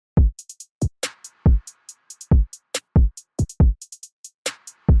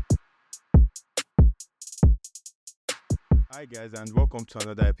Hi guys, and welcome to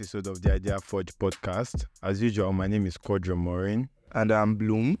another episode of the Idea Forge podcast. As usual, my name is Kodro Morin. And I'm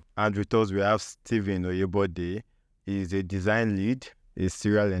Bloom. And with us, we have Stephen Oyebode. He's a design lead, a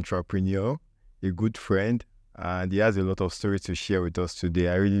serial entrepreneur, a good friend, and he has a lot of stories to share with us today.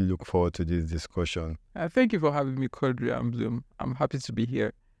 I really look forward to this discussion. Thank you for having me, Kodri and Bloom. I'm happy to be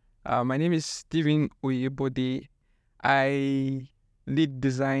here. My name is Stephen Oyebode. I lead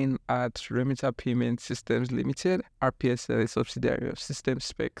design at Remitter Payment Systems Limited, RPSL, a subsidiary of System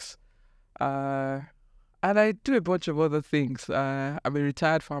Specs. And I do a bunch of other things. I'm a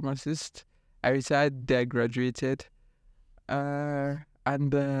retired pharmacist. I retired there, graduated. I have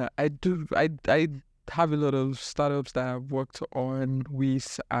a lot of startups that I've worked on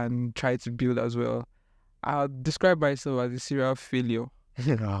with and tried to build as well. I'll describe myself as a serial failure.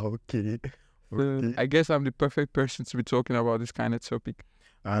 Okay. So I guess I'm the perfect person to be talking about this kind of topic.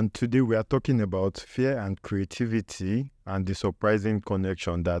 And today we are talking about fear and creativity and the surprising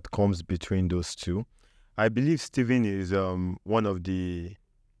connection that comes between those two. I believe Stephen is one of the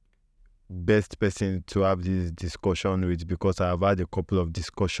best person to have this discussion with because I've had a couple of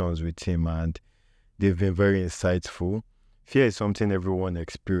discussions with him and they've been very insightful. Fear is something everyone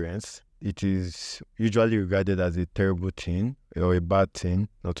experiences. It is usually regarded as a terrible thing or a bad thing,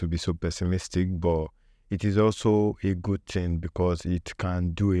 not to be so pessimistic, but it is also a good thing because it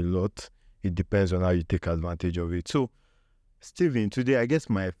can do a lot. It depends on how you take advantage of it. So, Stephen, today I guess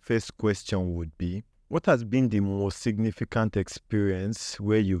my first question would be, what has been the most significant experience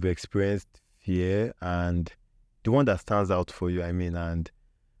where you've experienced fear and the one that stands out for you, and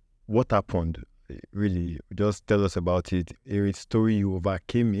what happened? Really, just tell us about it. A story you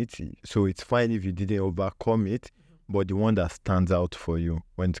overcame it, so it's fine if you didn't overcome it, but the one that stands out for you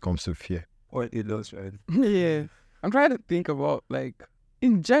when it comes to fear. Or it does, right? Yeah. I'm trying to think about,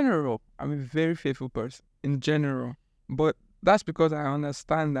 in general, I'm a very faithful person, in general. But that's because I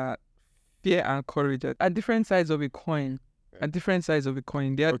understand that fear and courage are different sides of a coin. At different sides of a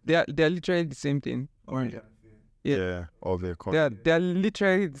coin. They're literally the same thing. Yeah, of a coin. They're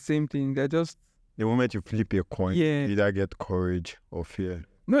literally the same thing. They're just... The moment you flip a coin, you either get courage or fear.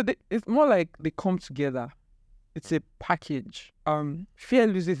 No, it's more like they come together. It's a package. Fear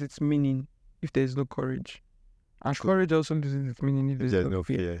loses its meaning if there's no courage. And courage also loses its meaning if there's no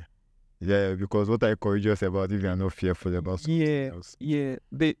fear. Yeah, because what are you courageous about if you are not fearful about something else? Yeah.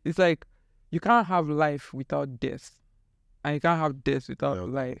 It's like you can't have life without death. And you can't have death without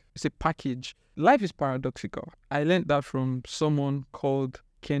life. It's a package. Life is paradoxical. I learned that from someone called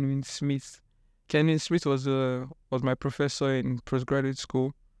Kenwin Smith. Kenwin Smith was my professor in postgraduate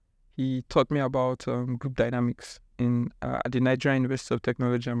school. He taught me about group dynamics at the Nigerian University of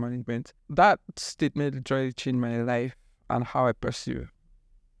Technology and Management. That statement literally changed my life and how I perceive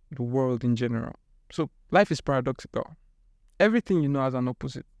the world in general. So life is paradoxical. Everything you know has an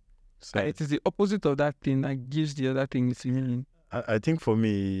opposite. So it is the opposite of that thing that gives the other thing its meaning. I think for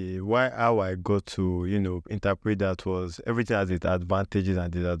me, how I got to, interpret that was everything has its advantages and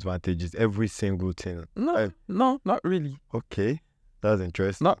disadvantages, every single thing. No, not really. Okay, that's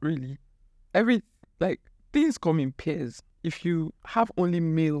interesting. Not really. Things come in pairs. If you have only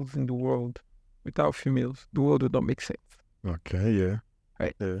males in the world without females, the world would not make sense. Okay, yeah.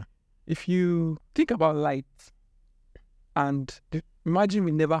 Right? Yeah. If you think about light, and imagine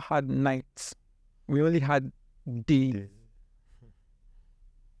we never had nights, we only had day.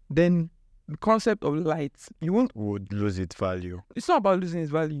 Then the concept of light, would lose its value. It's not about losing its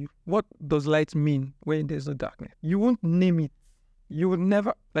value. What does light mean when there's no darkness? You won't name it. You would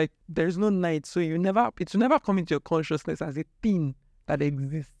never, there's no night, so it will never come into your consciousness as a thing that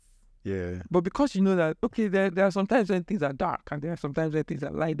exists. Yeah. But because you know that, okay, there are sometimes when things are dark and there are sometimes when things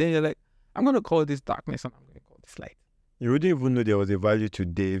are light, then you're like, I'm going to call this darkness and I'm going to call this light. You wouldn't even know there was a value to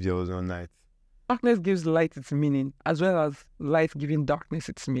day if there was no night. Darkness gives light its meaning, as well as light giving darkness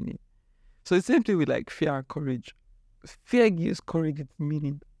its meaning. So it's the same thing with fear and courage. Fear gives courage its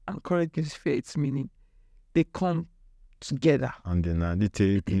meaning, and courage gives fear its meaning. They come together. And then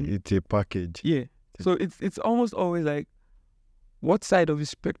it's a package. Yeah. So it's almost always like, what side of the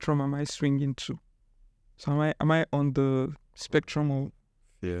spectrum am I swinging to? So am I on the spectrum of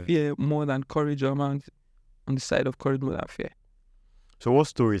fear more than courage, or am I on the side of courage more than fear? So what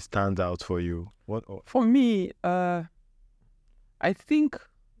story stands out for you? For me, I think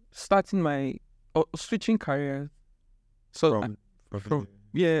switching careers. So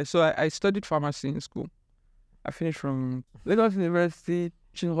I studied pharmacy in school. I finished from Lagos University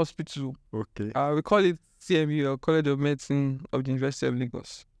Teaching Hospital. Okay. We call it CMU, or College of Medicine of the University of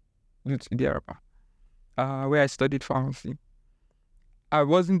Lagos, where I studied pharmacy. I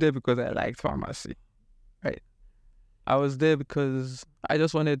wasn't there because I liked pharmacy, right? I was there because I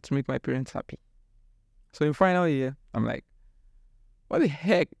just wanted to make my parents happy. So in final year, I'm like, what the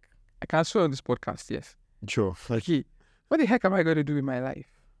heck? I can't swear on this podcast, yes. Sure. Okay, what the heck am I going to do with my life?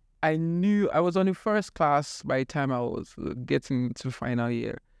 I knew I was on the first class by the time I was getting to final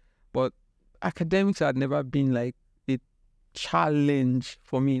year, but academics had never been like a challenge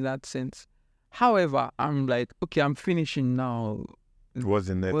for me in that sense. However, I'm like, okay, I'm finishing now. What's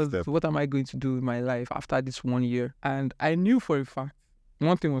the next step? What am I going to do with my life after this 1 year? And I knew for a fact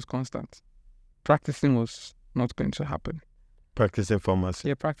one thing was constant. Practicing was not going to happen. Practicing pharmacy.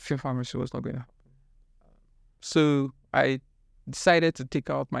 Yeah, practicing pharmacy was not going to happen. So I decided to take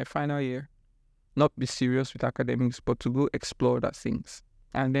out my final year, not be serious with academics, but to go explore other things.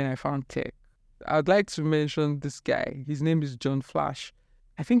 And then I found tech. I'd like to mention this guy. His name is John Flash.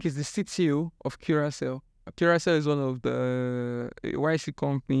 I think he's the CTO of Curacell. Curacell is one of the YC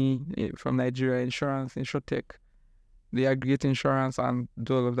company from Nigeria, InsurTech. They aggregate insurance and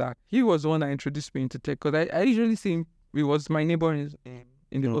do all of that. He was the one that introduced me into tech because I usually see him. He was my neighbor in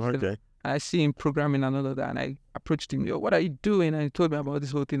the hostel. Okay. I see him programming and all of that, and I approached him. Yo, what are you doing? And he told me about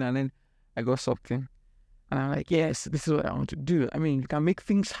this whole thing, and then I got something. And I'm like, yes, this is what I want to do. I mean, you can make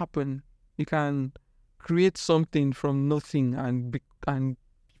things happen. You can create something from nothing and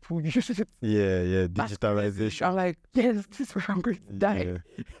people use it. Yeah, digitalization. I'm like, yes, this is where I'm going to die.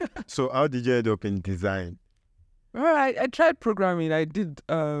 Yeah. So how did you end up in design? Well, I tried programming. I did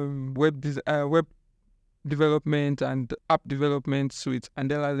web development and app development with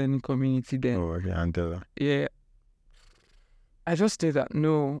Andela Learning Community then. Oh, okay, Andela. Yeah. I just did that.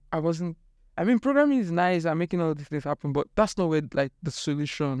 No, I wasn't. I mean, programming is nice and making all these things happen, but that's not where like the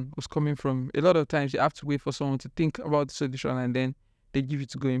solution was coming from. A lot of times you have to wait for someone to think about the solution and then they give you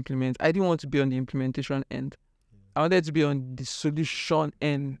to go implement. I didn't want to be on the implementation end. I wanted to be on the solution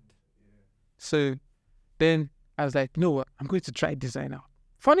end. So then I was like, no, I'm going to try design out.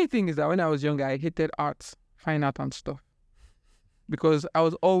 Funny thing is that when I was younger, I hated art, fine art and stuff. Because I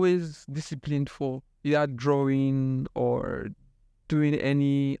was always disciplined for either drawing or doing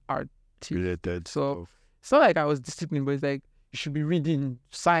any art Related. So it's not like I was disciplined, but it's like you should be reading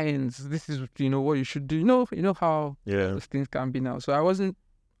science. This is what you should do. You know how those things can be now. So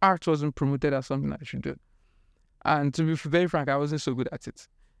art wasn't promoted as something I should do. And to be very frank, I wasn't so good at it.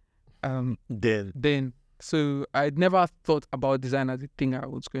 Then so I'd never thought about design as a thing I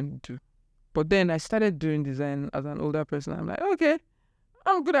was going to do. But then I started doing design as an older person. I'm like, okay,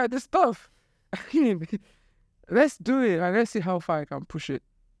 I'm good at this stuff. Let's do it and let's see how far I can push it.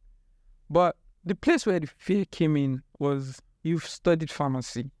 But the place where the fear came in was you've studied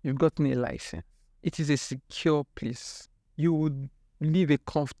pharmacy, you've gotten a license. It is a secure place. You would live a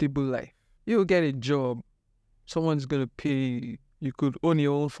comfortable life. You'll get a job. Someone's going to pay you. You could own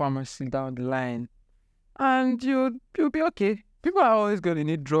your own pharmacy down the line. And you'll be okay. People are always going to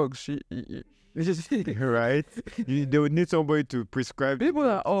need drugs. Right? They would need somebody to prescribe. People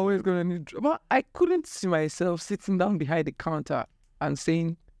are always going to need drugs. But I couldn't see myself sitting down behind the counter and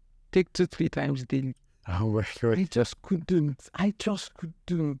saying, take 2-3 times daily. Oh my God. I just couldn't. Like, take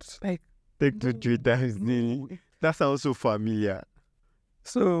 2-3 times daily. That sounds so familiar.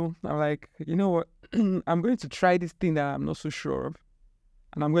 So I'm like, you know what? I'm going to try this thing that I'm not so sure of.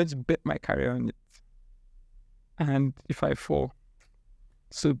 And I'm going to bet my career on it. And if I fall,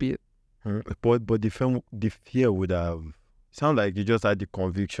 so be it. But the fear would have sound like you just had the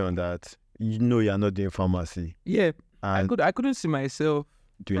conviction that you're not doing pharmacy. Yeah. And I couldn't see myself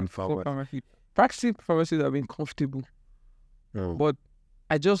doing pharmacy. Practicing pharmacy would have been comfortable. Oh. But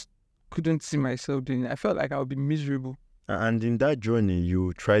I just couldn't see myself doing it. I felt like I would be miserable. And in that journey,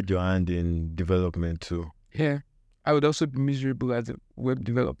 you tried your hand in development too. Yeah. I would also be miserable as a web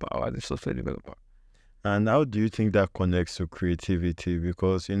developer or as a software developer. And how do you think that connects to creativity?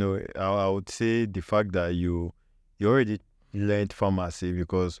 Because, I would say the fact that you already learned pharmacy,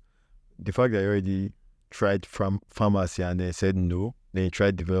 because the fact that you already tried pharmacy and then said no, then you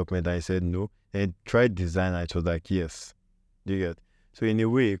tried development and you said no, then you tried design and it was like, yes. Do you get? So in a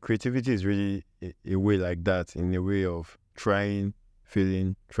way, creativity is really a way like that, in a way of trying,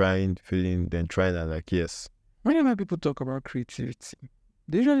 failing, then trying and like, yes. Whenever people talk about creativity,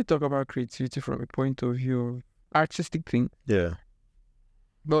 they usually talk about creativity from a point of view of artistic thing. Yeah.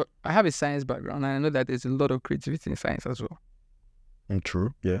 But I have a science background and I know that there's a lot of creativity in science as well.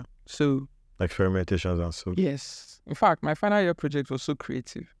 True, yeah. So experimentations and so. Yes. In fact, my final year project was so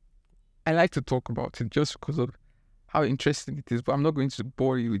creative. I like to talk about it just because of how interesting it is, but I'm not going to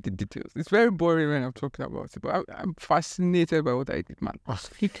bore you with the details. It's very boring when I'm talking about it, but I'm fascinated by what I did, man.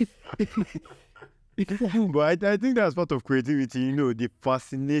 But I think that's part of creativity, you know, the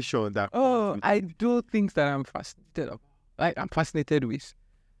fascination that comes Oh, with I it. do things that I'm fascinated about. Like I'm fascinated with.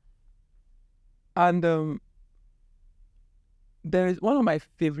 And there is one of my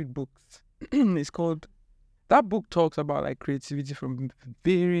favorite books. It's called that book talks about like creativity from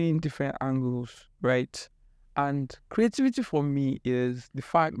varying different angles, right? And creativity for me is the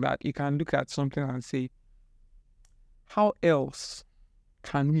fact that you can look at something and say, how else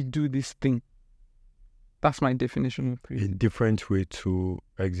can we do this thing? That's my definition of A creativity. different way to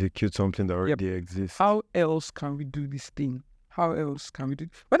execute something that already exists. How else can we do this thing? How else can we do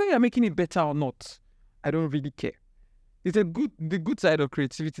whether you're making it better or not? I don't really care. It's the good side of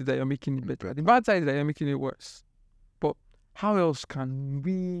creativity that you're making it better. The bad side is that you're making it worse. But how else can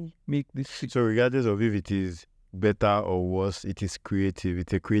we make this thing? So regardless of if it is better or worse, it is creative.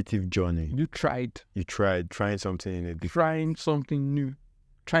 It's a creative journey. You tried You trying something in a different. trying something new,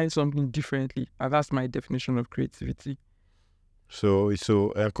 trying something differently. And that's my definition of creativity. So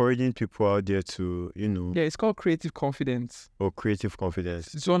encouraging people out there to, you know, Yeah, it's called Creative Confidence. or creative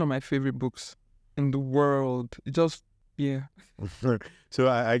confidence. It's one of my favorite books in the world. It just, yeah. So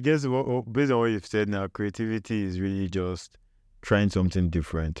I guess based on what you've said now, creativity is really just trying something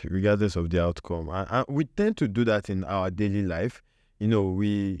different, regardless of the outcome. And we tend to do that in our daily life. You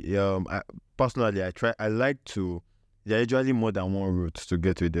know, personally, I like to, there are usually more than one route to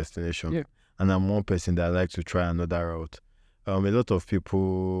get to a destination. Yeah. And I'm one person that like to try another route. A lot of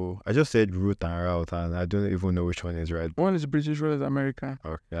people, I just said route and route, and I don't even know which one is right. One is British, one is American.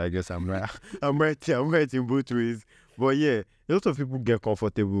 Okay, I guess I'm right. I'm right in both ways. But yeah, a lot of people get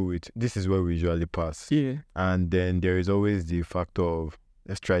comfortable with this is where we usually pass. Yeah. And then there is always the factor of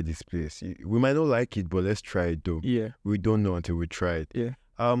let's try this place. We might not like it, but let's try it though. Yeah. We don't know until we try it. Yeah.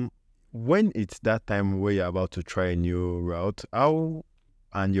 When it's that time where you're about to try a new route,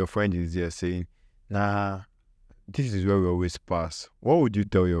 and your friend is there saying, nah, this is where we always pass. What would you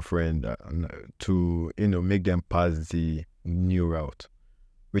tell your friend to, you know, make them pass the new route?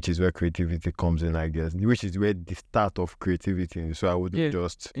 Which is where creativity comes in, I guess. Which is where the start of creativity is. So I would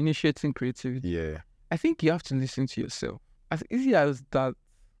just... Initiating creativity. Yeah. I think you have to listen to yourself. As easy as that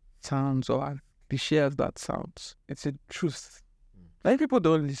sounds, or as cliche as that sounds, it's a truth. Many people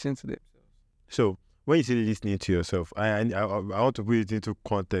don't listen to them. So when you say listening to yourself, I want to put it into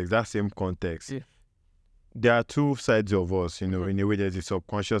context, that same context. Yeah. There are two sides of us, you know, in a way there's the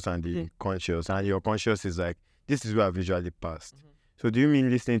subconscious and the conscious. And your conscious is like, this is where I've visually passed. So do you mean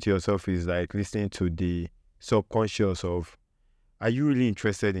listening to yourself is like listening to the subconscious of, are you really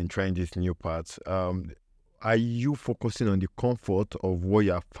interested in trying this new part? Are you focusing on the comfort of what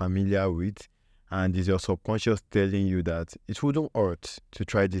you're familiar with? And is your subconscious telling you that it wouldn't hurt to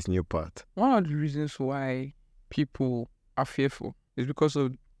try this new part? One of the reasons why people are fearful is because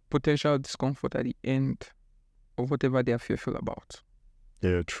of potential discomfort at the end of whatever they are fearful about.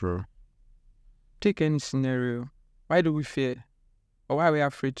 Yeah, true. Take any scenario. Why do we fear? Or why are we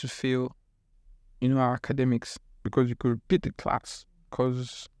afraid to fail, our academics? Because you could repeat the class.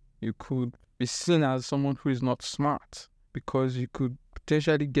 Because you could be seen as someone who is not smart. Because you could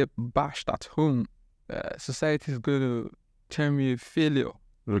potentially get bashed at home. Society is going to term you a failure.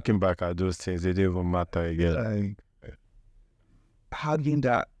 Looking back at those things, they don't even matter again. Having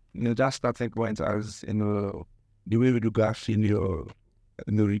that, that starting point as, the way we look at failure,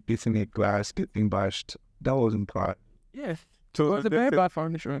 repeating a class, getting bashed, that wasn't part. Yes. So it was a very bad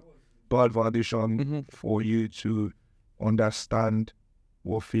foundation. Bad foundation for you to understand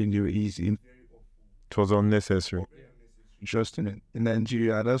what failure is. It was unnecessary. Just in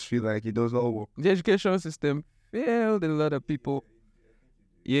Nigeria, I just feel like it does not work. The education system failed a lot of people.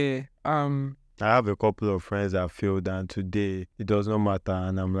 Yeah. I have a couple of friends that failed, and today it does not matter.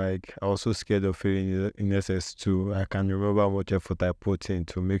 And I'm like, I was so scared of failing in SS2. I can remember how much effort I put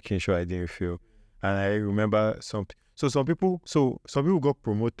into making sure I didn't fail. And I remember some people got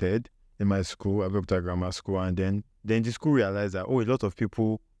promoted in my school. I went to a grammar school, and then the school realized that, a lot of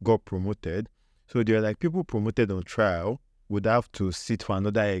people got promoted. So they were like, people promoted on trial would have to sit for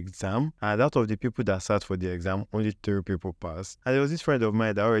another exam. And out of the people that sat for the exam, only 3 people passed. And there was this friend of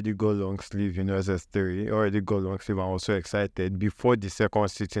mine that already got long sleeve, SS3, already got long sleeve and was so excited before the second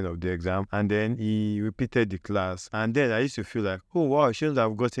sitting of the exam. And then he repeated the class. And then I used to feel like, oh wow, I shouldn't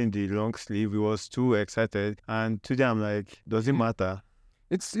have gotten the long sleeve. He was too excited. And today I'm like, does it matter?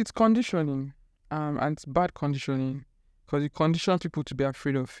 It's conditioning. And it's bad conditioning. Because you condition people to be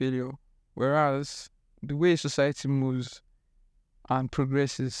afraid of failure. Whereas the way society moves and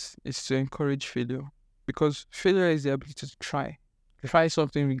progresses is to encourage failure, because failure is the ability to try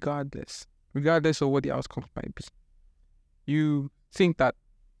something regardless of what the outcome might be. You think that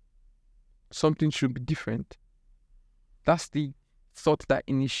something should be different. That's the thought that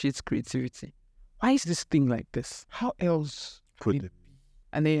initiates creativity. Why is this thing like this? How else Could it it?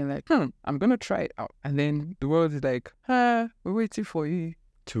 And then you're like, I'm going to try it out. And then the world is like, we're waiting for you.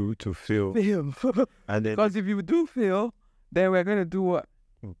 To fail. Fail. And then Because if you do fail, then we're going to do what?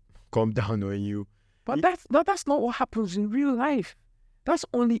 come down on you. But that's not what happens in real life. That's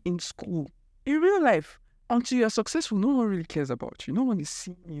only in school. In real life, until you're successful, no one really cares about you. No one is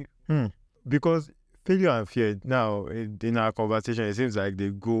seeing you. Because failure and fear, now, in our conversation, it seems like they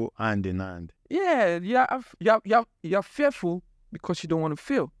go hand in hand. Yeah, you're fearful because you don't want to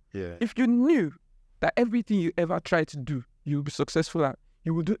fail. Yeah. If you knew that everything you ever try to do, you'll be successful at,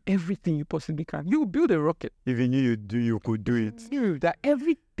 you will do everything you possibly can. You will build a rocket. If you knew you could do it. You knew that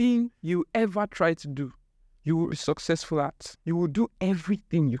everything you ever try to do, you will be successful at. You will do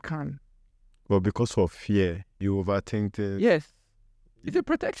everything you can. But because of fear, you overthink it. Yes. It's a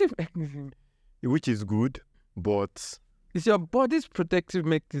protective mechanism. Which is good, but It's your body's protective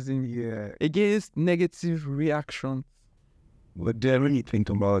mechanism Yeah. against negative reactions. But then when you think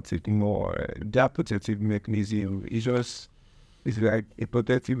about it more, that protective mechanism is just, it's like a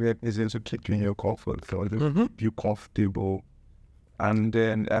protective mechanism to keep you in your comfort zone, to keep you comfortable. And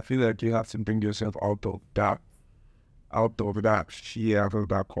then I feel like you have to bring yourself out of that fear, out of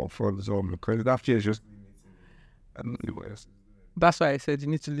that comfort zone, because that fear is just That's why I said you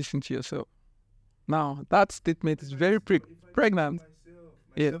need to listen to yourself. Now, that statement is very pregnant.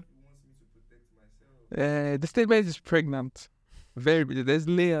 Yeah. The statement is pregnant. There's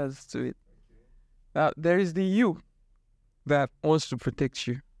layers to it. There is the you that wants to protect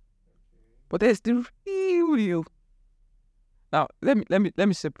you, but there's the real you. Now, let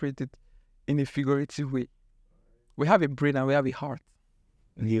me separate it in a figurative way. We have a brain and we have a heart.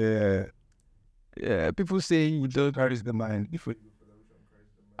 Yeah. Yeah, people say you don't. Carries the mind.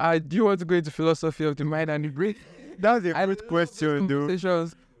 Do you want to go into philosophy of the mind and the brain? that's a good question, though.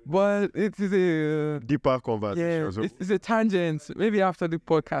 Conversations, but it is a Deeper conversation. yeah, it's a tangent. Maybe after the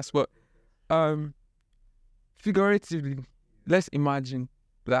podcast, but figuratively, let's imagine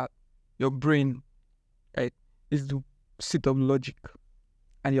that your brain, right, is the seat of logic,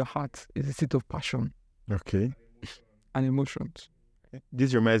 and your heart is the seat of passion Okay. and emotions.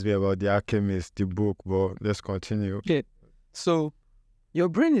 This reminds me about The Alchemist, the book, but let's continue. Okay, so your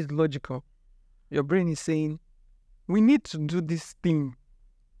brain is logical. Your brain is saying, we need to do this thing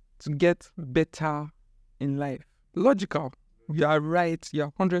to get better in life. Logical. You are right. You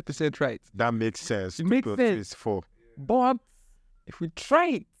are 100% right. That makes sense. It makes 2 + 2 sense. is 4. But if we try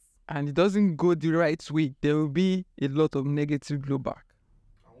it and it doesn't go the right way, there will be a lot of negative blowback.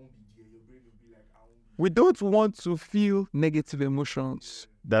 We don't want to feel negative emotions.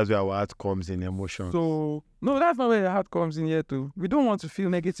 That's where our heart comes in, emotion. So, no, that's not where your heart comes in here too. We don't want to feel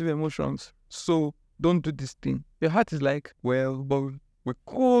negative emotions. So, don't do this thing. Your heart is like, well, but we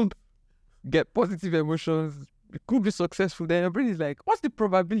could get positive emotions. We could be successful. Then your brain is like, what's the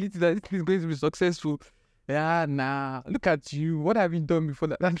probability that this is going to be successful? Yeah, nah. Look at you. What have you done before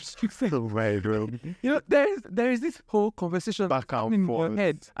that? That's successful. Right, well, You know, there is this whole conversation back and in forth. your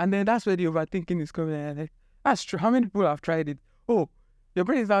head, and then that's where the overthinking is coming. And like, that's true. How many people have tried it? Oh, your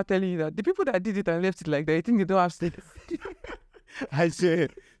brain is now telling you that the people that did it and left it like that, I think they don't have status. I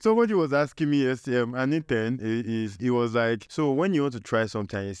said, somebody was asking me yesterday, an intern, he was like, so when you want to try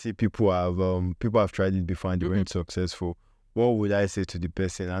something, you see people have tried it before and they weren't successful. What would I say to the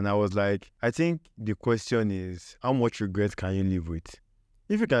person? And I was like, I think the question is, how much regret can you live with?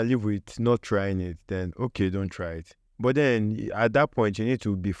 If you can live with not trying it, then okay, don't try it. But then at that point, you need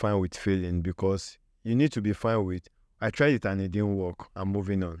to be fine with failing, because you need to be fine with, I tried it and it didn't work, I'm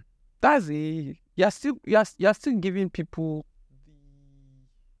moving on. You're still giving people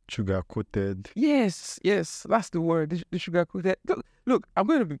Sugar coated. Yes, that's the word. The sugar coated. Look, I'm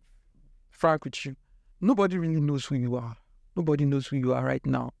going to be frank with you. Nobody really knows who you are. Nobody knows who you are right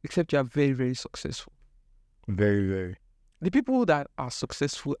now, except you are very, very successful. Very, very. The people that are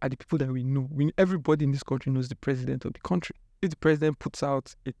successful are the people that we know. Everybody in this country knows the president of the country. If the president puts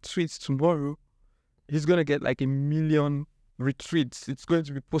out a tweet tomorrow, he's going to get like 1 million retweets. It's going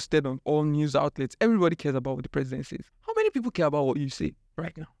to be posted on all news outlets. Everybody cares about what the president says. How many people care about what you say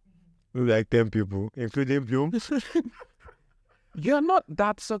right now? Like 10 people, including Bloom. You're not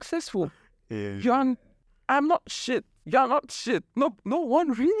that successful. Yeah. I'm not shit. You're not shit. No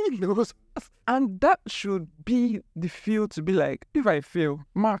one really knows. And that should be the feel to be like, if I fail,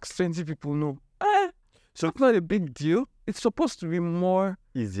 max 20 people know. So it's not a big deal. It's supposed to be more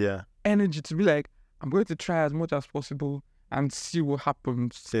Easier. energy to be like, I'm going to try as much as possible and see what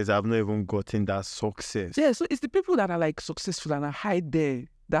happens. Says I've not even gotten that success. Yeah, so it's the people that are like successful and are high there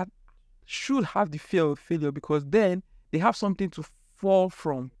that should have the fear of failure because then they have something to fall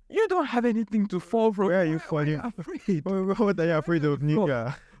from. You don't have anything to fall from. Where are you Why falling? afraid? What are you afraid of, No.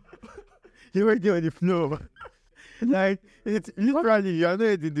 nigga? You're already on the floor. Like, it's literally, you're not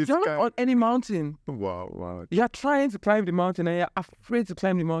in the You're not sky. on any mountain. Wow. You're trying to climb the mountain and you're afraid to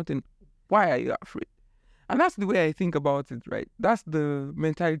climb the mountain. Why are you afraid? And that's the way I think about it, right? That's the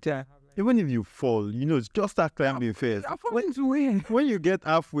mentality I have. Even if you fall, just start climbing first. I'm falling to where? When you get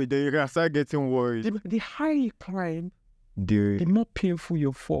halfway, then you can start getting worried. The higher you climb, the more painful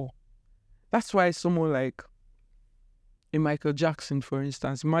you fall. That's why someone like a Michael Jackson, for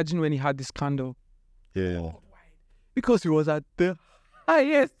instance, imagine when he had this scandal. Yeah. Because he was at the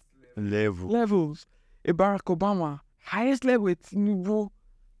highest Level. levels. A Barack Obama, highest level with Tinubu.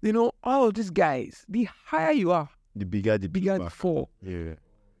 All of these guys, the higher you are, The bigger the bigger the back. fall. Yeah.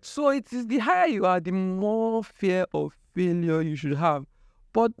 So it is the higher you are, the more fear of failure you should have.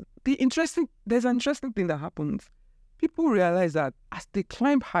 But there's an interesting thing that happens. People realize that as they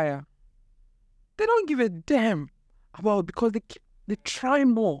climb higher, they don't give a damn about because they try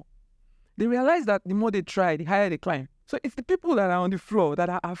more. They realize that the more they try, the higher they climb. So it's the people that are on the floor that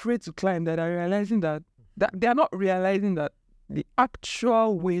are afraid to climb that are realizing that they are not realizing that the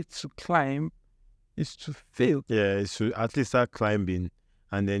actual way to climb is to fail. Yeah, so at least start climbing.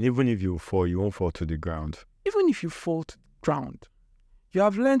 And then even if you fall, you won't fall to the ground. Even if you fall to the ground, you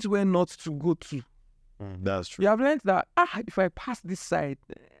have learned where not to go to. That's true. You have learned that, if I pass this side,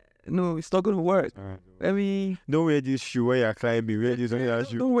 no, it's not going to work. Let me... Don't wear this shoe when you're climbing. Wear this other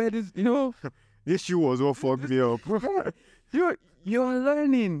shoe. Don't wear this, This shoe was what fucked me up. You're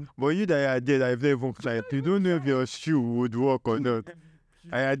learning. But you that are there, I've never climbed. You don't know if your shoe would work or not.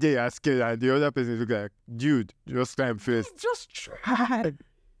 And you're there, you're scared, and the other person is like, dude, just climb first. Just try.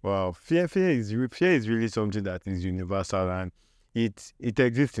 Wow, fear is really something that is universal, and it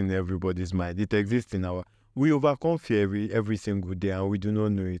exists in everybody's mind. It exists in we overcome fear every single day, and we do not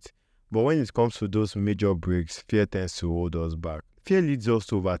know it. But when it comes to those major breaks, fear tends to hold us back. Fear leads us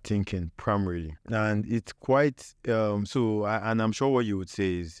to overthinking primarily, and it's quite and I'm sure what you would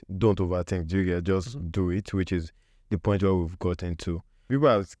say is don't overthink. Do you get just do it, which is the point where we've gotten to. People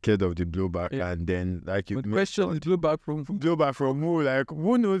are scared of the blowback, and then like you question, blowback from who? Blowback from who? Like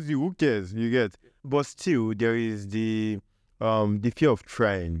who knows you? Who cares? You get. But still, there is the fear of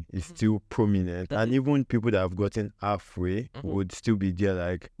trying is still prominent, and even people that have gotten halfway would still be there.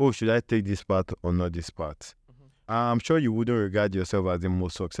 Like, oh, should I take this part or not this part? I'm sure you wouldn't regard yourself as the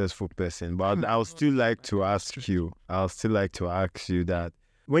most successful person, but I'll still like to ask you. That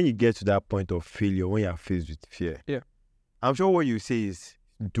when you get to that point of failure, when you're faced with fear, I'm sure what you say is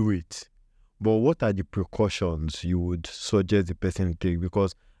do it. But what are the precautions you would suggest the person take?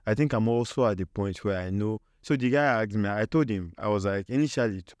 Because I think I'm also at the point where I know. So the guy asked me, I told him, I was like,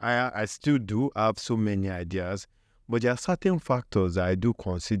 initially, I still do have so many ideas, but there are certain factors that I do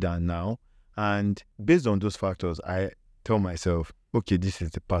consider now. And based on those factors, I tell myself, okay, this is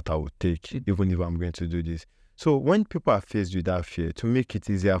the path I would take, even if I'm going to do this. So when people are faced with that fear, to make it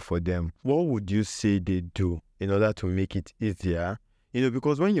easier for them, what would you say they do in order to make it easier?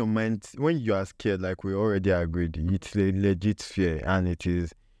 Because when you are scared, like we already agreed, it's a legit fear and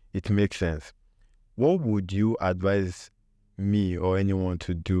it makes sense. What would you advise me or anyone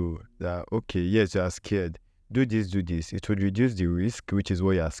to do that, okay, yes, you are scared, do this. It would reduce the risk, which is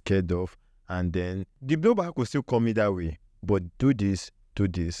what you are scared of. And then the blowback will still come either way, but do this,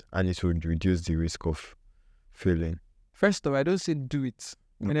 and it will reduce the risk of failing. First of all, I don't say do it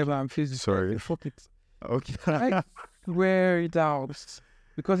whenever I'm faced with Sorry. fuck it. Okay. I swear it out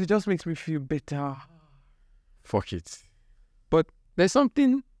because it just makes me feel better. Fuck it. But there's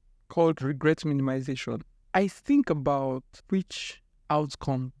something called regret minimization. I think about which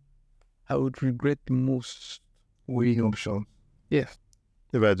outcome I would regret the most. Weighing option. Yes.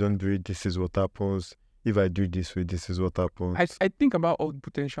 If I don't do it, this is what happens. If I do this way, this is what happens. I think about all the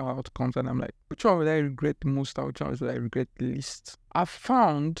potential outcomes and I'm like, which one would I regret the most? Which one would I regret the least? I've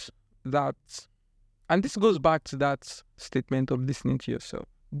found that, and this goes back to that statement of listening to yourself.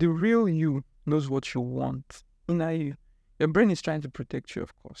 The real you knows what you want. Inner you. Your brain is trying to protect you,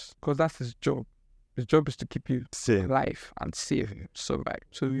 of course, because that's his job. His job is to keep you alive and safe, survive.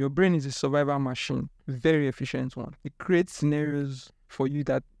 So your brain is a survival machine, very efficient one. It creates scenarios for you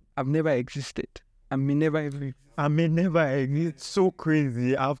that have never existed and may never exist. It's so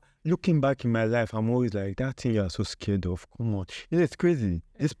crazy. Looking back in my life, I'm always like, that thing you're so scared of, come on. It's crazy.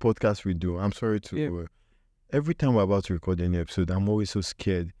 This podcast we do, I'm sorry to... every time we're about to record any episode, I'm always so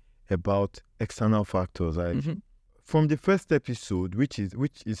scared about external factors. Like, from the first episode, which is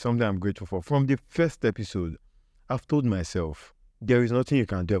something I'm grateful for, from the first episode, I've told myself, there is nothing you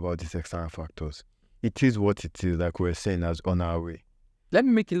can do about these external factors. It is what it is, like we're saying, as on our way. Let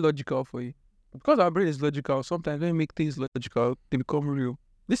me make it logical for you. Because our brain is logical, sometimes when we make things logical, they become real.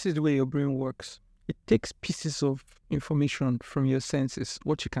 This is the way your brain works. It takes pieces of information from your senses,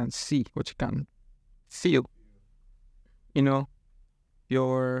 what you can see, what you can feel. You know,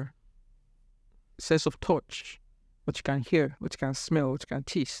 your sense of touch, what you can hear, what you can smell, what you can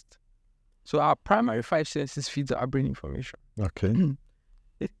taste. So our primary 5 senses feeds our brain information. Okay.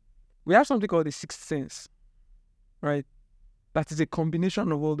 We have something called the sixth sense, right? That is a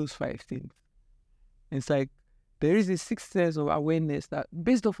combination of all those 5 things. And it's like there is a sixth sense of awareness that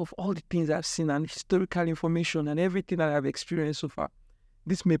based off of all the things I've seen and historical information and everything that I've experienced so far,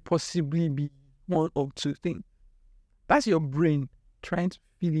 this may possibly be one of 2 things. That's your brain trying to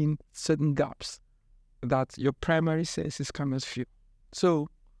fill in certain gaps that your primary senses cannot fill. So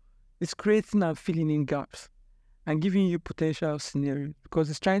it's creating and filling in gaps and giving you potential scenarios because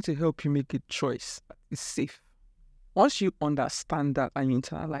it's trying to help you make a choice that is safe. Once you understand that and you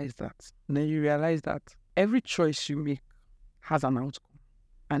internalize that, then you realize that every choice you make has an outcome.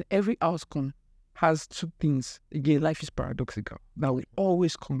 And every outcome has 2 things. Again, life is paradoxical. That will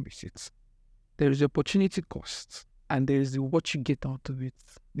always come with it. There is the opportunity cost and there is the what you get out of it.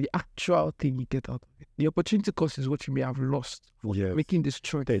 The actual thing you get out of it. The opportunity cost is what you may have lost for making this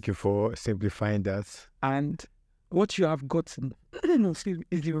choice. Thank you for simplifying that. And what you have gotten is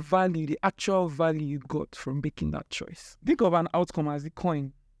the value, the actual value you got from making that choice. Think of an outcome as the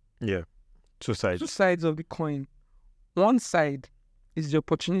coin. Yeah. 2 sides. 2 sides of the coin. One side is the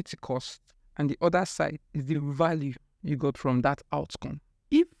opportunity cost, and the other side is the value you got from that outcome.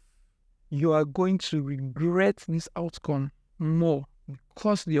 If you are going to regret this outcome more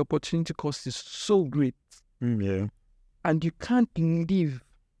because the opportunity cost is so great, Yeah. and you can't live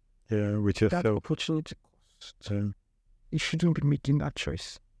with that yourself. opportunity cost, you shouldn't be making that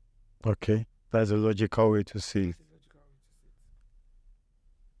choice. Okay. That's a logical way to see it.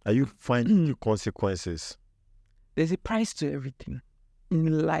 Are you finding the consequences? There's a price to everything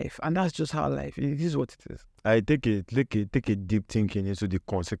in life, and that's just how life is. This is what it is. I take a deep thinking into the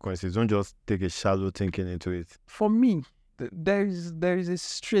consequences. Don't just take a shallow thinking into it. For me, there is a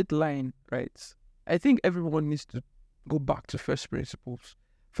straight line, right? I think everyone needs to go back to first principles.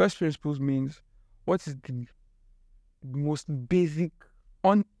 First principles means what is the most basic,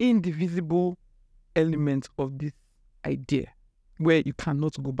 indivisible element of this idea where you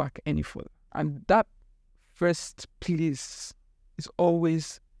cannot go back any further. And that first place is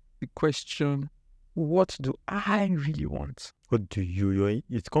always the question, what do I really want? What do you?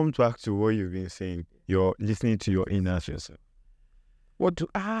 It comes back to what you've been saying. You're listening to your inner yourself. What do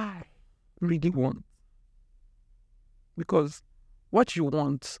I really want? Because what you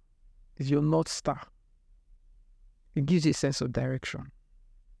want is your North Star. It gives you a sense of direction.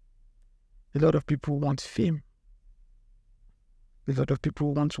 A lot of people want fame. A lot of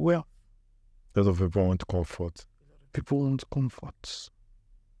people want wealth. A lot of people want comfort. People want comfort.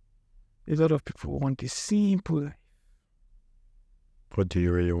 A lot of people want a simple life. What do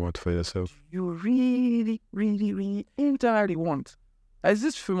you really want for yourself? You really, really, really entirely want. As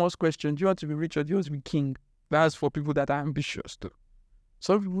this famous question, do you want to be rich or do you want to be king? That's for people that are ambitious too.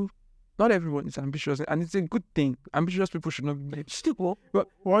 Some people, not everyone is ambitious, and it's a good thing. Ambitious people should not be made. Still, But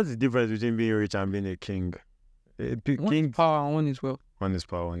what's the difference between being rich and being a king? one is power and one is wealth. One is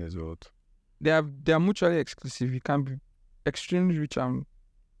power, one is wealth. They are mutually exclusive. You can be extremely rich and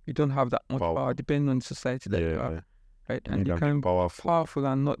you don't have that much power, depending on the society that you are. Right? And you can be powerful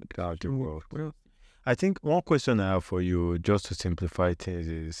and not wealth. I think one question I have for you, just to simplify things,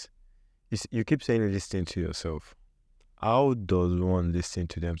 is you keep saying listening to yourself. How does one listen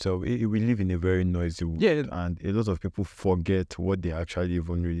to themselves? We live in a very noisy world, and a lot of people forget what they actually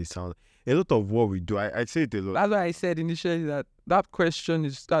even really sound. A lot of what we do, I say it a lot. That's why I said initially that question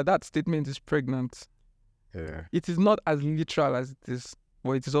is that statement is pregnant. Yeah. It is not as literal as it is,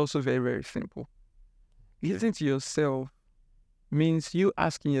 but it is also very, very simple. Listening to yourself means you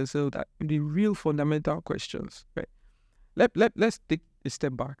asking yourself that the real fundamental questions, right? Let's take a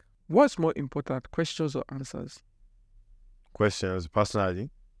step back. What's more important, questions or answers? Questions, personally.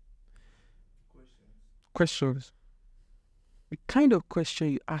 Questions. The kind of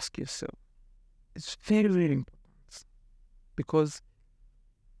question you ask yourself is very, very important because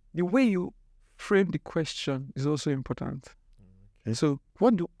the way you frame the question is also important. Okay. So,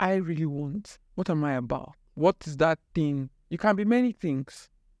 what do I really want? What am I about? What is that thing? You can be many things.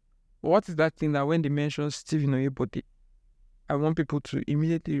 What is that thing that when they mention Stephen Oyebode, I want people to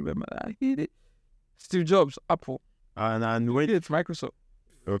immediately remember that Steve Jobs, Apple, and when it's Microsoft.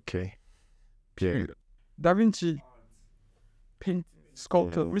 Okay. Yeah. Da Vinci, paint,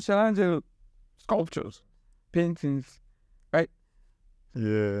 sculpture, Michelangelo sculptures, paintings, right?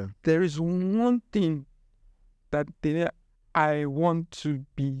 Yeah. There is one thing that I want to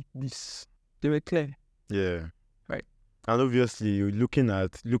be this. They were clear. Yeah. Right. And obviously, you're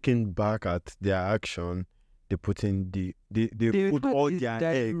looking back at their action, they put in they put had all a their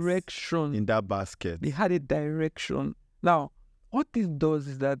eggs direction. in that basket. They had a direction. Now, what this does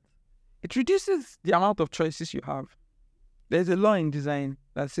is that it reduces the amount of choices you have. There's a law in design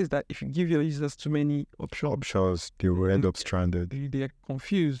that says that if you give your users too many Options, they will end up stranded. they're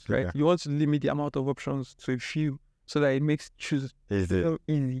confused, right? Yeah. You want to limit the amount of options to a few so that it makes choose Is it? so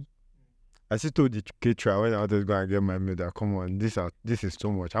easy. I still told the caterer when I wanted to go and get my meal that, come on, this is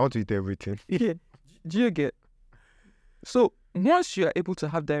too much. I want to eat everything. Yeah. Do you get? So once you are able to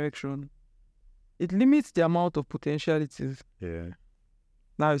have direction, it limits the amount of potentialities. Yeah.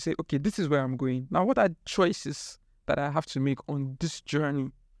 Now you say, okay, this is where I'm going. Now, what are choices that I have to make on this journey?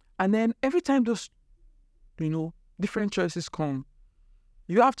 And then every time those, different choices come,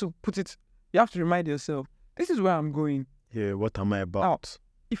 you have to remind yourself, this is where I'm going. Yeah, what am I about? Now,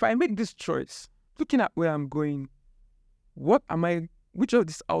 if I make this choice, looking at where I'm going, which of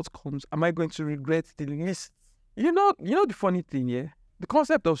these outcomes am I going to regret the least? You know the funny thing, yeah? The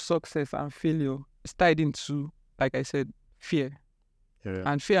concept of success and failure is tied into, like I said, fear. Yeah.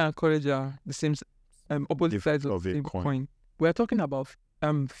 And fear and courage are the same, opposite sides of the same coin. We're talking about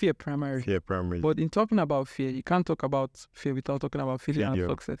fear primarily. Fear primarily. But in talking about fear, you can't talk about fear without talking about failure and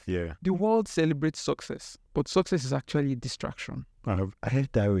success. Yeah. The world celebrates success, but success is actually a distraction. I heard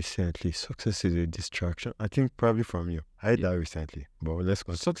that recently. Success is a distraction. I think probably from you. I heard that recently. But let's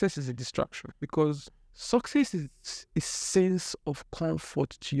go. Success is a distraction because success is a sense of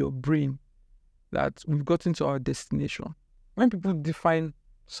comfort to your brain that we've gotten to our destination. When people define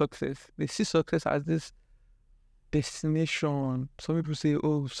success, they see success as this destination. Some people say,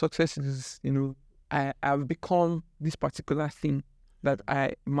 oh, success is, I've become this particular thing that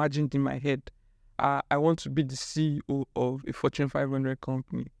I imagined in my head. I want to be the CEO of a Fortune 500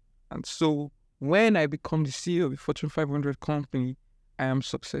 company. And so when I become the CEO of a Fortune 500 company, I am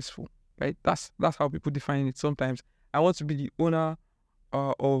successful, right? That's how people define it sometimes. I want to be the owner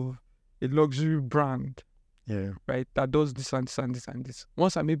of a luxury brand. Yeah. Right, that does this and this and this and this.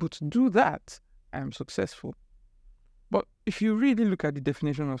 Once I'm able to do that, I am successful. But if you really look at the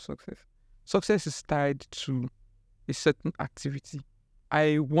definition of success, success is tied to a certain activity.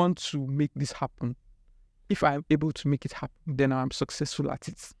 I want to make this happen. If I'm able to make it happen, then I'm successful at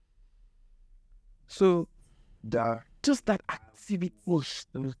it. So, just that activity.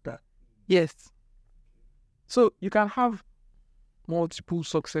 Yes. So you can have multiple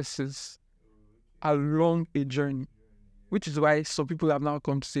successes along a journey, which is why some people have now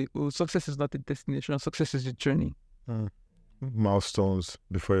come to say, oh, success is not a destination, success is a journey. Milestones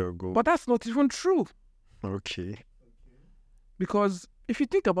before your goal. But that's not even true. Okay. Because if you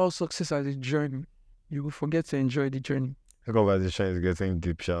think about success as a journey, you will forget to enjoy the journey. The conversation is getting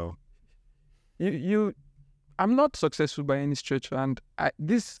deep, shall I'm not successful by any stretch, and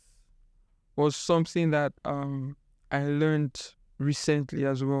this was something that I learned recently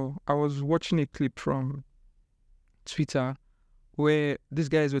as well. I was watching a clip from Twitter where these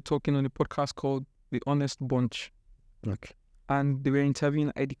guys were talking on a podcast called The Honest Bunch. Okay. And they were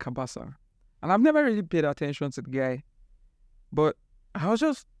interviewing Eddie Kabasa. And I've never really paid attention to the guy. But I was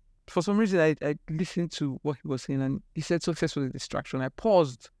just, for some reason, I listened to what he was saying, and he said success was a distraction. I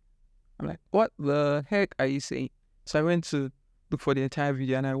paused. I'm like, what the heck are you saying? So I went to look for the entire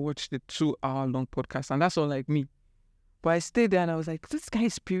video, and I watched the 2-hour-long podcast, and that's unlike me. But I stayed there and I was like, this guy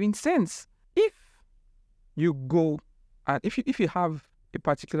is spewing sense. If you go and if you have a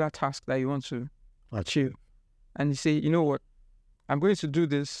particular task that you want to achieve, and you say, you know what, I'm going to do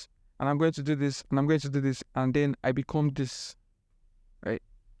this, and I'm going to do this, and I'm going to do this, and then I become this, right?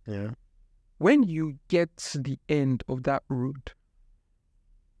 Yeah. When you get to the end of that road,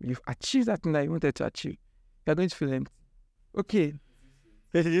 you've achieved that thing that you wanted to achieve, you're going to feel empty. Okay.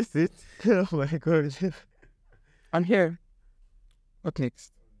 Is this it? Oh my God. I'm here. What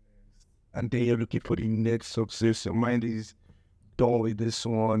next? And then you're looking for the next success. Your mind is done with this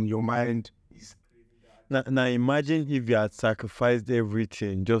one. Your mind is... Now imagine if you had sacrificed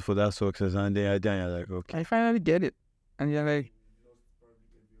everything just for that success, and then you're like, okay. I finally get it. And you're like...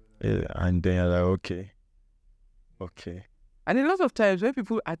 Yeah, and then you're like, okay. And a lot of times when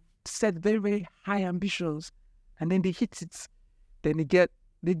people set very, very high ambitions, and then they hit it, then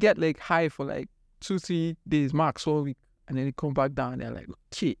they get like high for like 2-3 days, max 1 week, and then they come back down. They're like,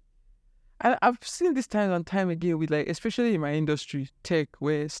 okay. And I've seen this time and time again with, like, especially in my industry, tech,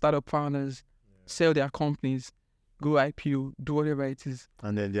 where startup founders sell their companies. go IPO, do whatever it is.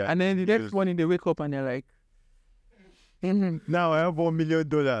 And then And then the next morning they wake up and they're like, now I have $1 million.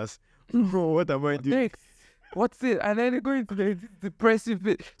 Bro, what am I doing? next, what's it? And then they go into the depressive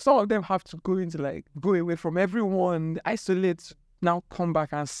bit. Some of them have to go into like, go away from everyone, isolate, now come back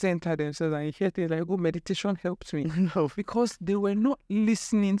and center themselves. And you hear things like, oh, meditation helped me. No. Because they were not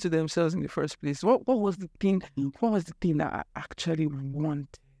listening to themselves in the first place. What was the thing? What was the thing that I actually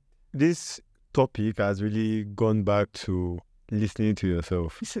wanted? This topic has really gone back to listening to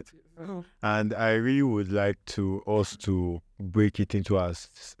yourself. And I really would like us to break it into as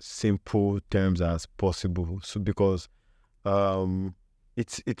simple terms as possible. So because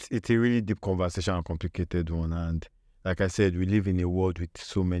it's a really deep conversation and complicated one. And like I said, we live in a world with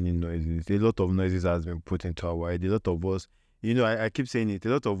so many noises. A lot of noises has been put into our head. A lot of us, I keep saying it, a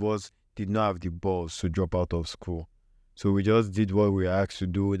lot of us did not have the balls to drop out of school. So we just did what we were asked to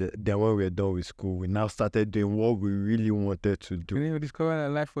do. Then when we were done with school, we now started doing what we really wanted to do. We discovered that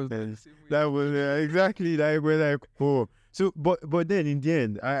life was that was exactly like we're like, oh. So, but then in the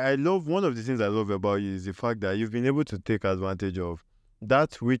end, I love, one of the things I love about you is the fact that you've been able to take advantage of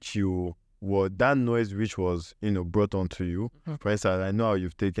that that noise which was, brought onto you. Mm-hmm. For instance, I know how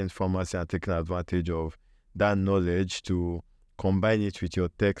you've taken pharmacy and taken advantage of that knowledge to combine it with your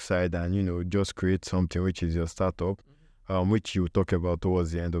tech side and, just create something which is your startup, which you talk about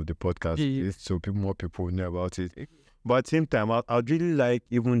towards the end of the podcast, Yeah. so more people will know about it. But at the same time, I'd really like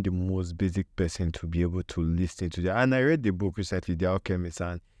even the most basic person to be able to listen to that. And I read the book recently, The Alchemist,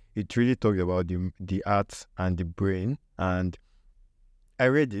 and it really talked about the art and the brain. And I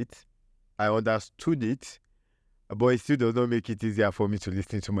read it, I understood it, but it still does not make it easier for me to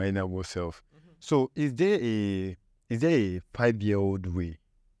listen to my innermost self. Mm-hmm. So is there a 5-year-old way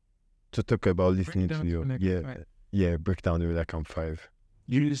to talk about listening to your break down the way like I'm 5?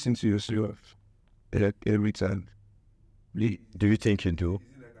 You listen to yourself every time. Do you think you do?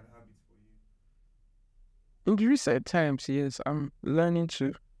 In the recent times, yes, I'm learning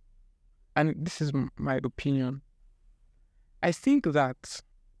to, and this is my opinion. I think that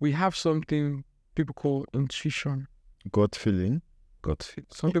we have something people call intuition. Gut feeling.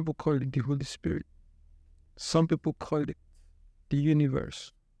 Some people call it the Holy Spirit. Some people call it the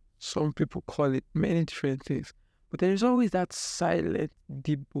universe. Some people call it many different things. But there is always that silent,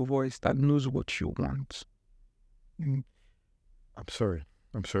 deep voice that knows what you want. I'm sorry.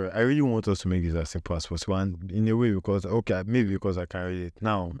 I really want us to make this as simple as possible. And in a way, because I can read it.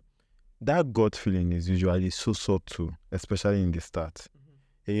 Now, that gut feeling is usually so subtle, especially in the start.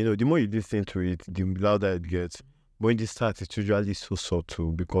 Mm-hmm. And the more you listen to it, the louder it gets. But in the start, it's usually so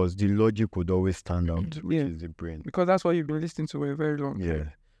subtle because the logic would always stand out, which is the brain. Because that's what you've been listening to for a very long time. Yeah.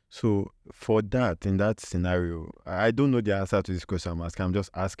 So for that, in that scenario, I don't know the answer to this question I'm asking. I'm just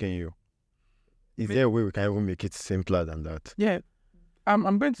asking you. Is there a way we can even make it simpler than that? Yeah.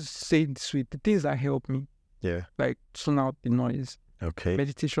 I'm going to say this with the things that help me. Yeah. Like tune out the noise. Okay.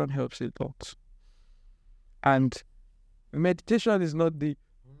 Meditation helps a lot. And meditation is not the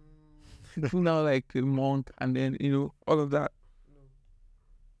now like a monk and then, all of that.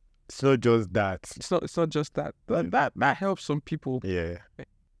 It's not just that. It's not just that. That helps some people. Yeah.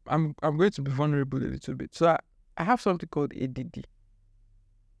 I'm going to be vulnerable a little bit. So I have something called ADD.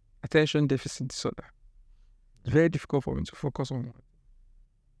 Attention deficit disorder. It's very difficult for me to focus on one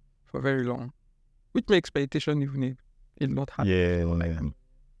for very long, which makes meditation even a lot harder. Yeah.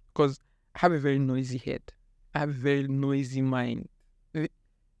 Because I have a very noisy head. I have a very noisy mind.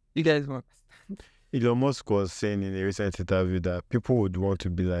 You guys want? Elon Musk was saying in a recent interview that people would want to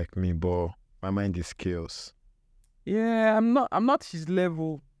be like me, but my mind is chaos. Yeah, I'm not his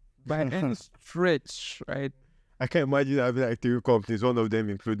level by any stretch, right? I can imagine having like 3 companies, one of them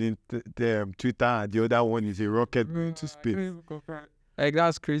including Twitter, and the other one is a rocket going to space. Like,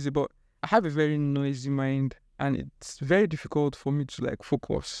 that's crazy, but I have a very noisy mind, and it's very difficult for me to like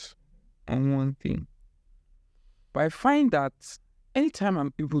focus on one thing. But I find that anytime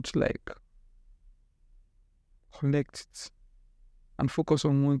I'm able to like collect it and focus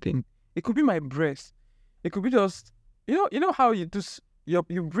on one thing, it could be my breath. It could be just, you know how you just, you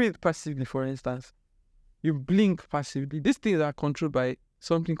breathe passively, for instance. You blink passively. These things are controlled by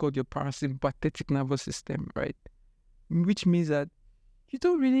something called your parasympathetic nervous system, right? Which means that you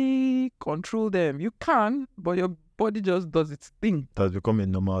don't really control them. You can, but your body just does its thing. That's become a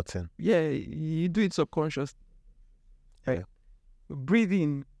normal thing. Yeah, you do it subconsciously. Right?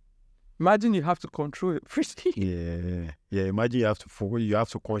 Breathing. Imagine you have to control it. Yeah. Imagine you have to focus. You have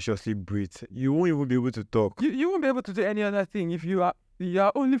to consciously breathe. You won't even be able to talk. You won't be able to do any other thing if you are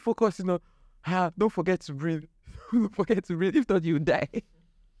only focusing on. Don't forget to breathe. Don't forget to breathe. If not, you die.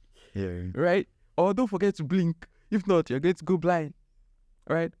 Yeah. Right? Or don't forget to blink. If not, you're going to go blind,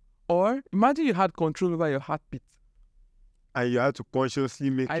 right? Or imagine you had control over your heartbeat. And you have to consciously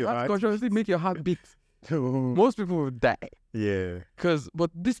make I your have to heart. consciously make your heart beat. Most people will die. Yeah.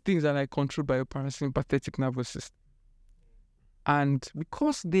 But these things are like controlled by your parasympathetic nervous system. And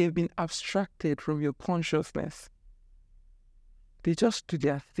because they've been abstracted from your consciousness, they just do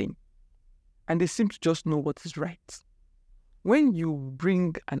their thing. And they seem to just know what is right. When you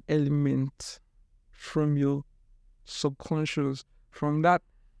bring an element from your subconscious, from that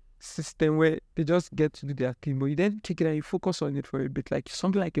system where they just get to do their thing, but you then take it and you focus on it for a bit, like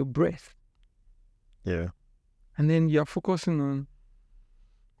something like your breath. Yeah. And then you're focusing on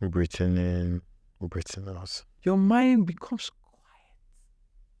Breathing in, breathing out. your mind becomes quiet.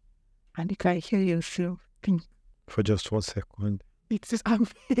 And you can hear yourself think. For just 1 second. It is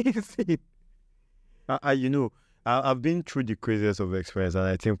amazing. I've been through the craziest of experience, and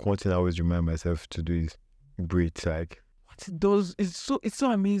I think one thing I always remind myself to do is breathe. Like, What it does is so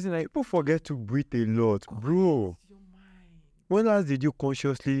amazing. Like, people forget to breathe a lot, bro. your mind. When last did you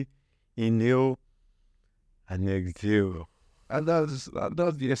consciously inhale and exhale? And that's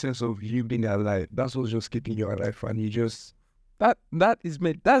the essence of you being alive. That's what's just keeping you alive, and you just That's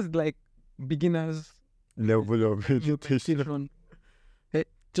like beginners Level of meditation. meditation.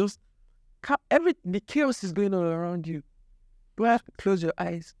 Just the chaos is going on around you. Close your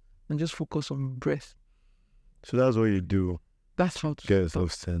eyes and just focus on breath. So that's what you do. That's how to Get start.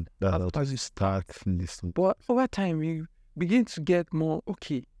 yourself sent. That's how As to you start listening. But over time, you begin to get more,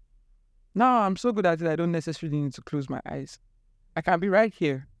 okay, now I'm so good at it, I don't necessarily need to close my eyes. I can be right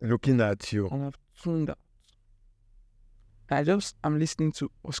here Looking at you. and I've tuned out. I'm listening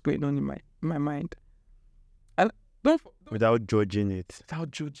to what's going on in my mind. And don't Without judging it.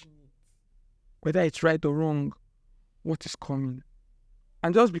 without judging it, whether it's right or wrong, what is coming.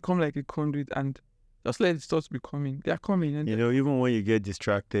 And just become like a conduit and just let the thoughts be coming. They are coming. And Even when you get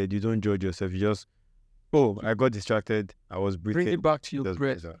distracted, you don't judge yourself. You just, I got distracted. I was breathing. bring it back to your Just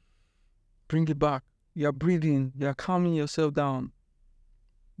breath. breathe out. Bring it back. You're breathing. You're calming yourself down.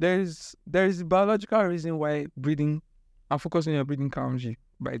 There is a biological reason why breathing and focusing on your breathing calms you,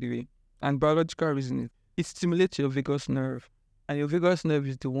 by the way. And biological reason is it stimulates your vagus nerve. And your vagus nerve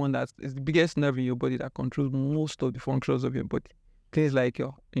is the one that is the biggest nerve in your body that controls most of the functions of your body. Things like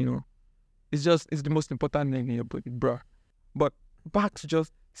it's the most important thing in your body, bruh. But back to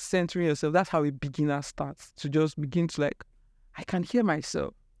just centering yourself, that's how a beginner starts. To just begin to I can hear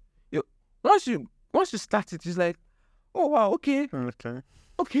myself. Once you start it, it's like, oh wow, okay.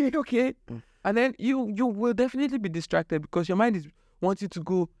 And then you will definitely be distracted because your mind is wanting to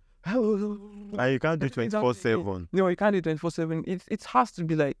go. And you can't do 24/7 No, you can't do 24/7. It has to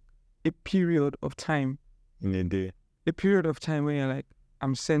be like a period of time. in a day. A period of time where you're like,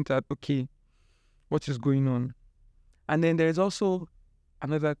 I'm centered, okay, what is going on? And then there's also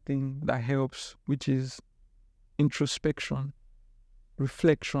another thing that helps, which is introspection,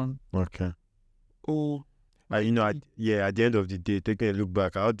 reflection. Okay. Oh, At the end of the day, taking a look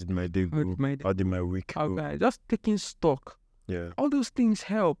back, how did my day How go? did my day How did my week go? okay, just taking stock. Yeah. All those things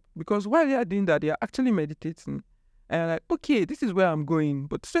help because while you're doing that, you're actually meditating. And you're like, okay, this is where I'm going.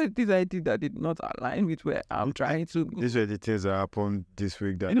 But this I did that did not align with where I'm trying to go. These were the things that happened this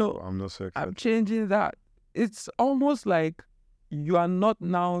week that I'm not so I'm excited. changing that. It's almost like you are not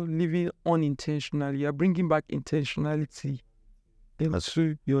now living unintentionally. You're bringing back intentionality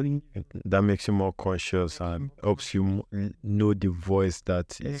into your That makes you more conscious and helps you know the voice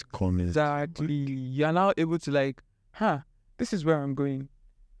that is coming. Exactly. You're now able to this is where I'm going.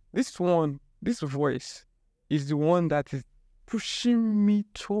 This voice is the one that is pushing me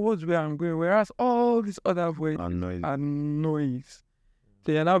towards where I'm going, whereas all these other voices are noise.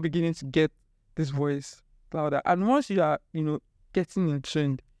 So you're now beginning to get this voice louder. And once you are, getting in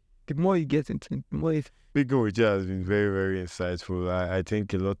trend, the more you get into it, the more it... Speaking with you has been very, very insightful. I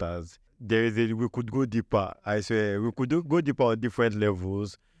think a lot we could go deeper. I swear, we could go deeper on different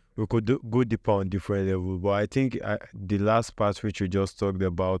levels. We could go deeper on different levels. But I think the last part which you just talked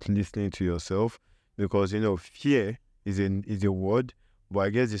about, listening to yourself, because, fear is a word, but I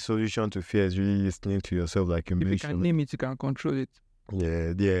guess the solution to fear is really listening to yourself, like you mentioned. If you can name it, you can control it.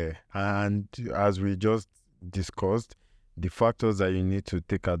 Yeah. And as we just discussed, the factors that you need to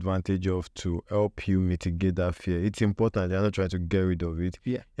take advantage of to help you mitigate that fear. It's important. You're not trying to get rid of it.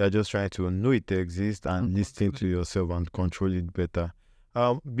 Yeah. You're just trying to know it exists and listen to yourself and control it better.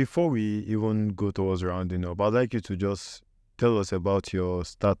 Before we even go towards rounding up, I'd like you to just tell us about your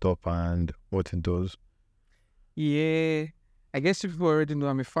startup and what it does. Yeah. I guess people already know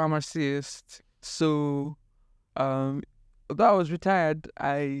I'm a pharmacist. So although I was retired,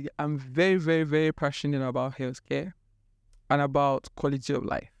 I am very, very, very passionate about healthcare and about quality of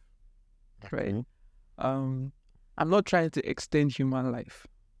life. Right. I'm not trying to extend human life.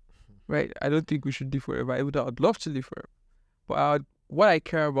 Right. I don't think we should live forever. I would love to live forever. But what I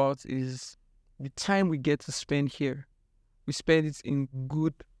care about is the time we get to spend here. We spend it in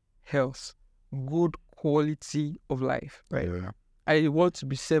good health, good quality of life. Right. Yeah. I want to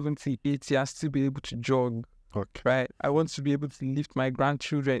be 70, 80 and still be able to jog. Okay. Right. I want to be able to lift my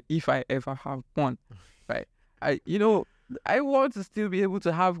grandchildren if I ever have one. Right. I want to still be able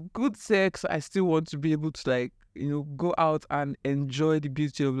to have good sex. I still want to be able to go out and enjoy the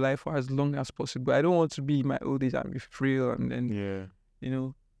beauty of life for as long as possible. I don't want to be in my old age and be frail and then,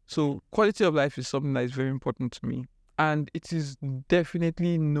 Yeah. So quality of life is something that is very important to me. And it is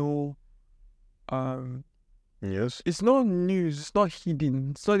definitely Yes. it's not news, it's not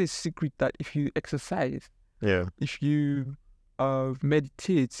hidden, it's not a secret that if you exercise, Yeah. if you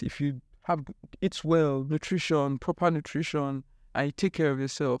meditate, if you eat well, proper nutrition, and you take care of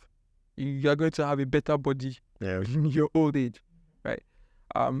yourself, you are going to have a better body in your old age, right?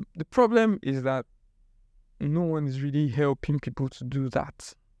 The problem is that no one is really helping people to do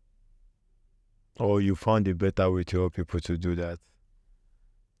that. Or you found a better way to help people to do that.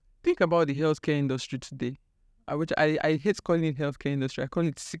 Think about the healthcare industry today, which I hate calling it healthcare industry. I call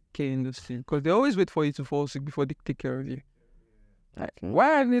it sick care industry because they always wait for you to fall sick before they take care of you. Like,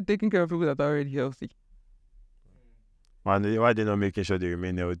 why aren't they taking care of people that are already healthy? And why are they not making sure they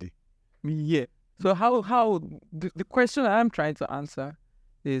remain healthy? Yeah. So how the question I'm trying to answer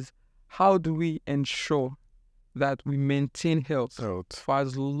is, how do we ensure that we maintain health for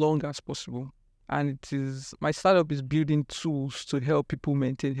as long as possible? And my startup is building tools to help people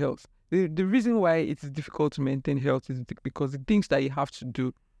maintain health. The reason why it is difficult to maintain health is because the things that you have to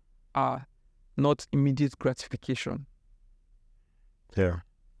do are not immediate gratification. Yeah.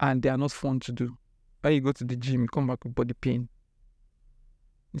 And they are not fun to do. When you go to the gym, you come back with body pain.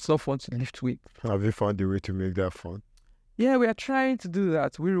 It's not fun to lift weight. Have you found a way to make that fun? Yeah, we are trying to do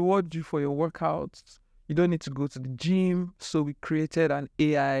that. We reward you for your workouts. You don't need to go to the gym. So we created an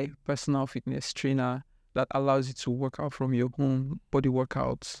AI personal fitness trainer that allows you to work out from your home, body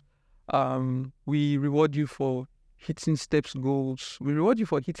workouts. We reward you for hitting steps goals. We reward you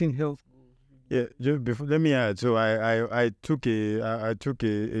for hitting health. Yeah, just before, let me add. So I took a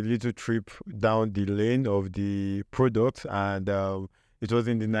little trip down the lane of the product, and it was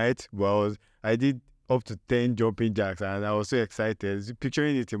in the night. But I did up to 10 jumping jacks, and I was so excited,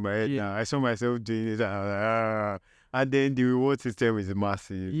 picturing it in my head. Now I saw myself doing it, and then the reward system is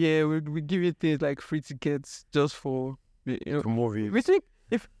massive. Yeah, we give you things like free tickets just for movies. We think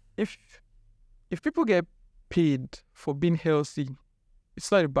if people get paid for being healthy, it's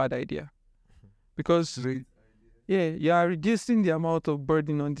not a bad idea. Because, you are reducing the amount of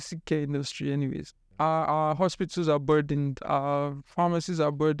burden on the sick care industry anyways. Our hospitals are burdened, our pharmacies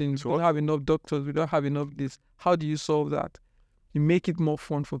are burdened, we don't have enough doctors, we don't have enough this. How do you solve that? You make it more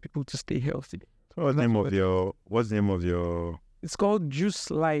fun for people to stay healthy. So what's the name of your... It's called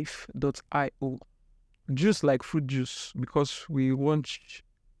juicelife.io. Juice like fruit juice, because we want,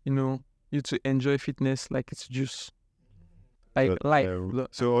 you to enjoy fitness like it's juice. Like life.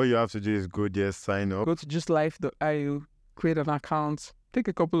 So all you have to do is go there, sign up. Go to juicelife.io, create an account, take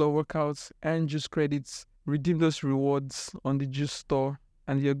a couple of workouts, earn juice credits, redeem those rewards on the juice store,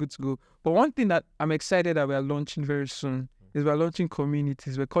 and you're good to go. But one thing that I'm excited that we are launching very soon is we're launching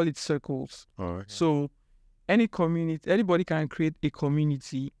communities. We call it circles. All right. So anybody can create a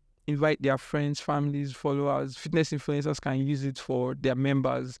community, invite their friends, families, followers. Fitness influencers can use it for their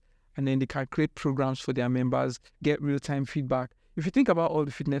members, and then they can create programs for their members, get real-time feedback. If you think about all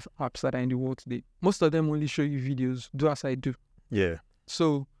the fitness apps that are in the world today, most of them only show you videos, do as I do. Yeah.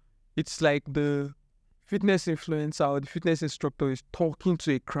 So it's like the fitness influencer or the fitness instructor is talking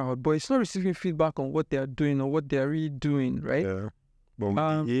to a crowd, but it's not receiving feedback on what they are doing or what they are really doing, right? Yeah.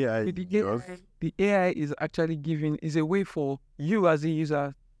 But the AI is actually is a way for you as a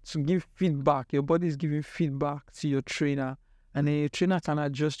user to give feedback. Your body is giving feedback to your trainer, and then your trainer can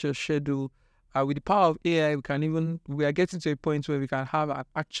adjust your schedule. With the power of AI, we are getting to a point where we can have an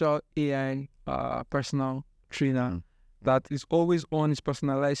actual AI personal trainer that is always on, is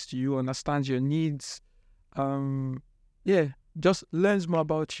personalized to you, understands your needs. Just learns more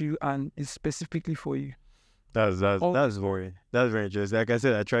about you and is specifically for you. That's very interesting. Like I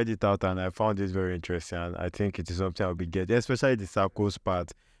said, I tried it out and I found it very interesting, and I think it is something I'll be getting, especially the circles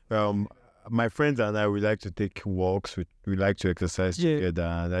part. My friends and I, we like to take walks, we like to exercise together,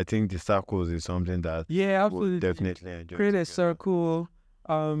 and I think the circles is something that absolutely we'll definitely enjoy. Create a circle.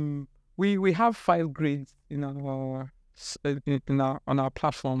 We have 5 grades in our on our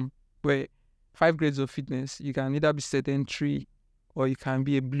platform, where 5 grades of fitness, you can either be sedentary or you can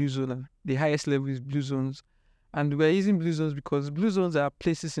be a blue zoner. The highest level is blue zones. And we're using blue zones because blue zones are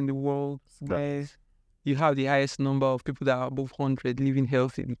places in the world where you have the highest number of people that are above 100 living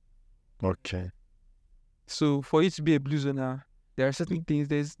healthy. Okay. So for you to be a blue zoner, there are certain things.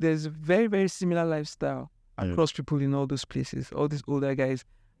 There's very, very similar lifestyle across people in all those places, all these older guys.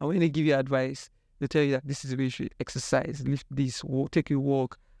 And when they give you advice, they tell you that this is the way you should exercise, lift this, take a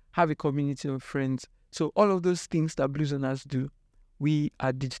walk, have a community of friends. So all of those things that blue zoners do, we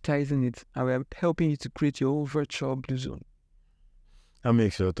are digitizing it and we're helping you to create your own virtual blue zone. That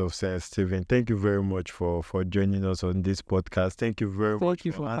makes a lot of sense, Stephen. Thank you very much for joining us on this podcast. Thank you very much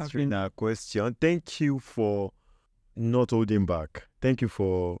for answering our question. Thank you for not holding back. Thank you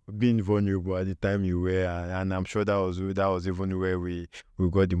for being vulnerable at the time you were, and I'm sure that was even where we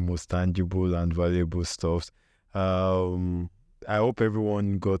got the most tangible and valuable stuff. I hope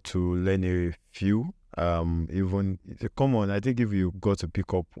everyone got to learn a few. Even come on, I think if you got to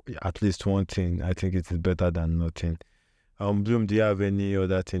pick up at least one thing, I think it is better than nothing. Bloom, do you have any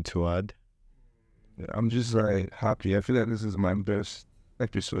other thing to add? I'm just happy. I feel like this is my best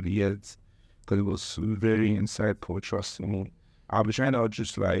episode yet because it was very insightful. Trust me. I'll be trying out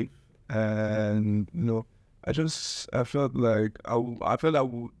just and I felt like I felt like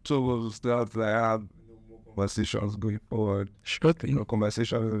towards that I have conversations going forward. Sure thing.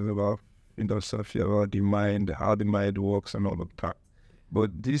 Conversations about philosophy, about the mind, how the mind works, and all of that.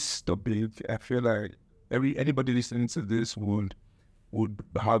 But this topic, I feel like anybody listening to this would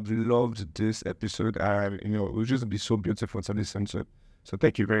have loved this episode, and it would just be so beautiful to listen to. So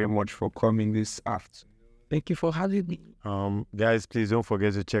thank you very much for coming this afternoon. Thank you for having me. Guys, please don't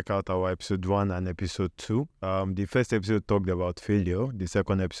forget to check out our episode 1 and episode 2. The first episode talked about failure. The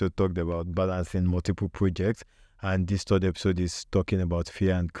second episode talked about balancing multiple projects. And this third episode is talking about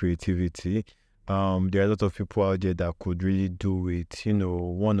fear and creativity. There are a lot of people out there that could really do with,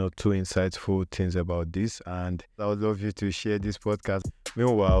 1 or 2 insightful things about this. And I would love you to share this podcast.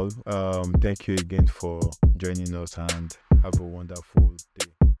 Meanwhile, thank you again for joining us and have a wonderful day.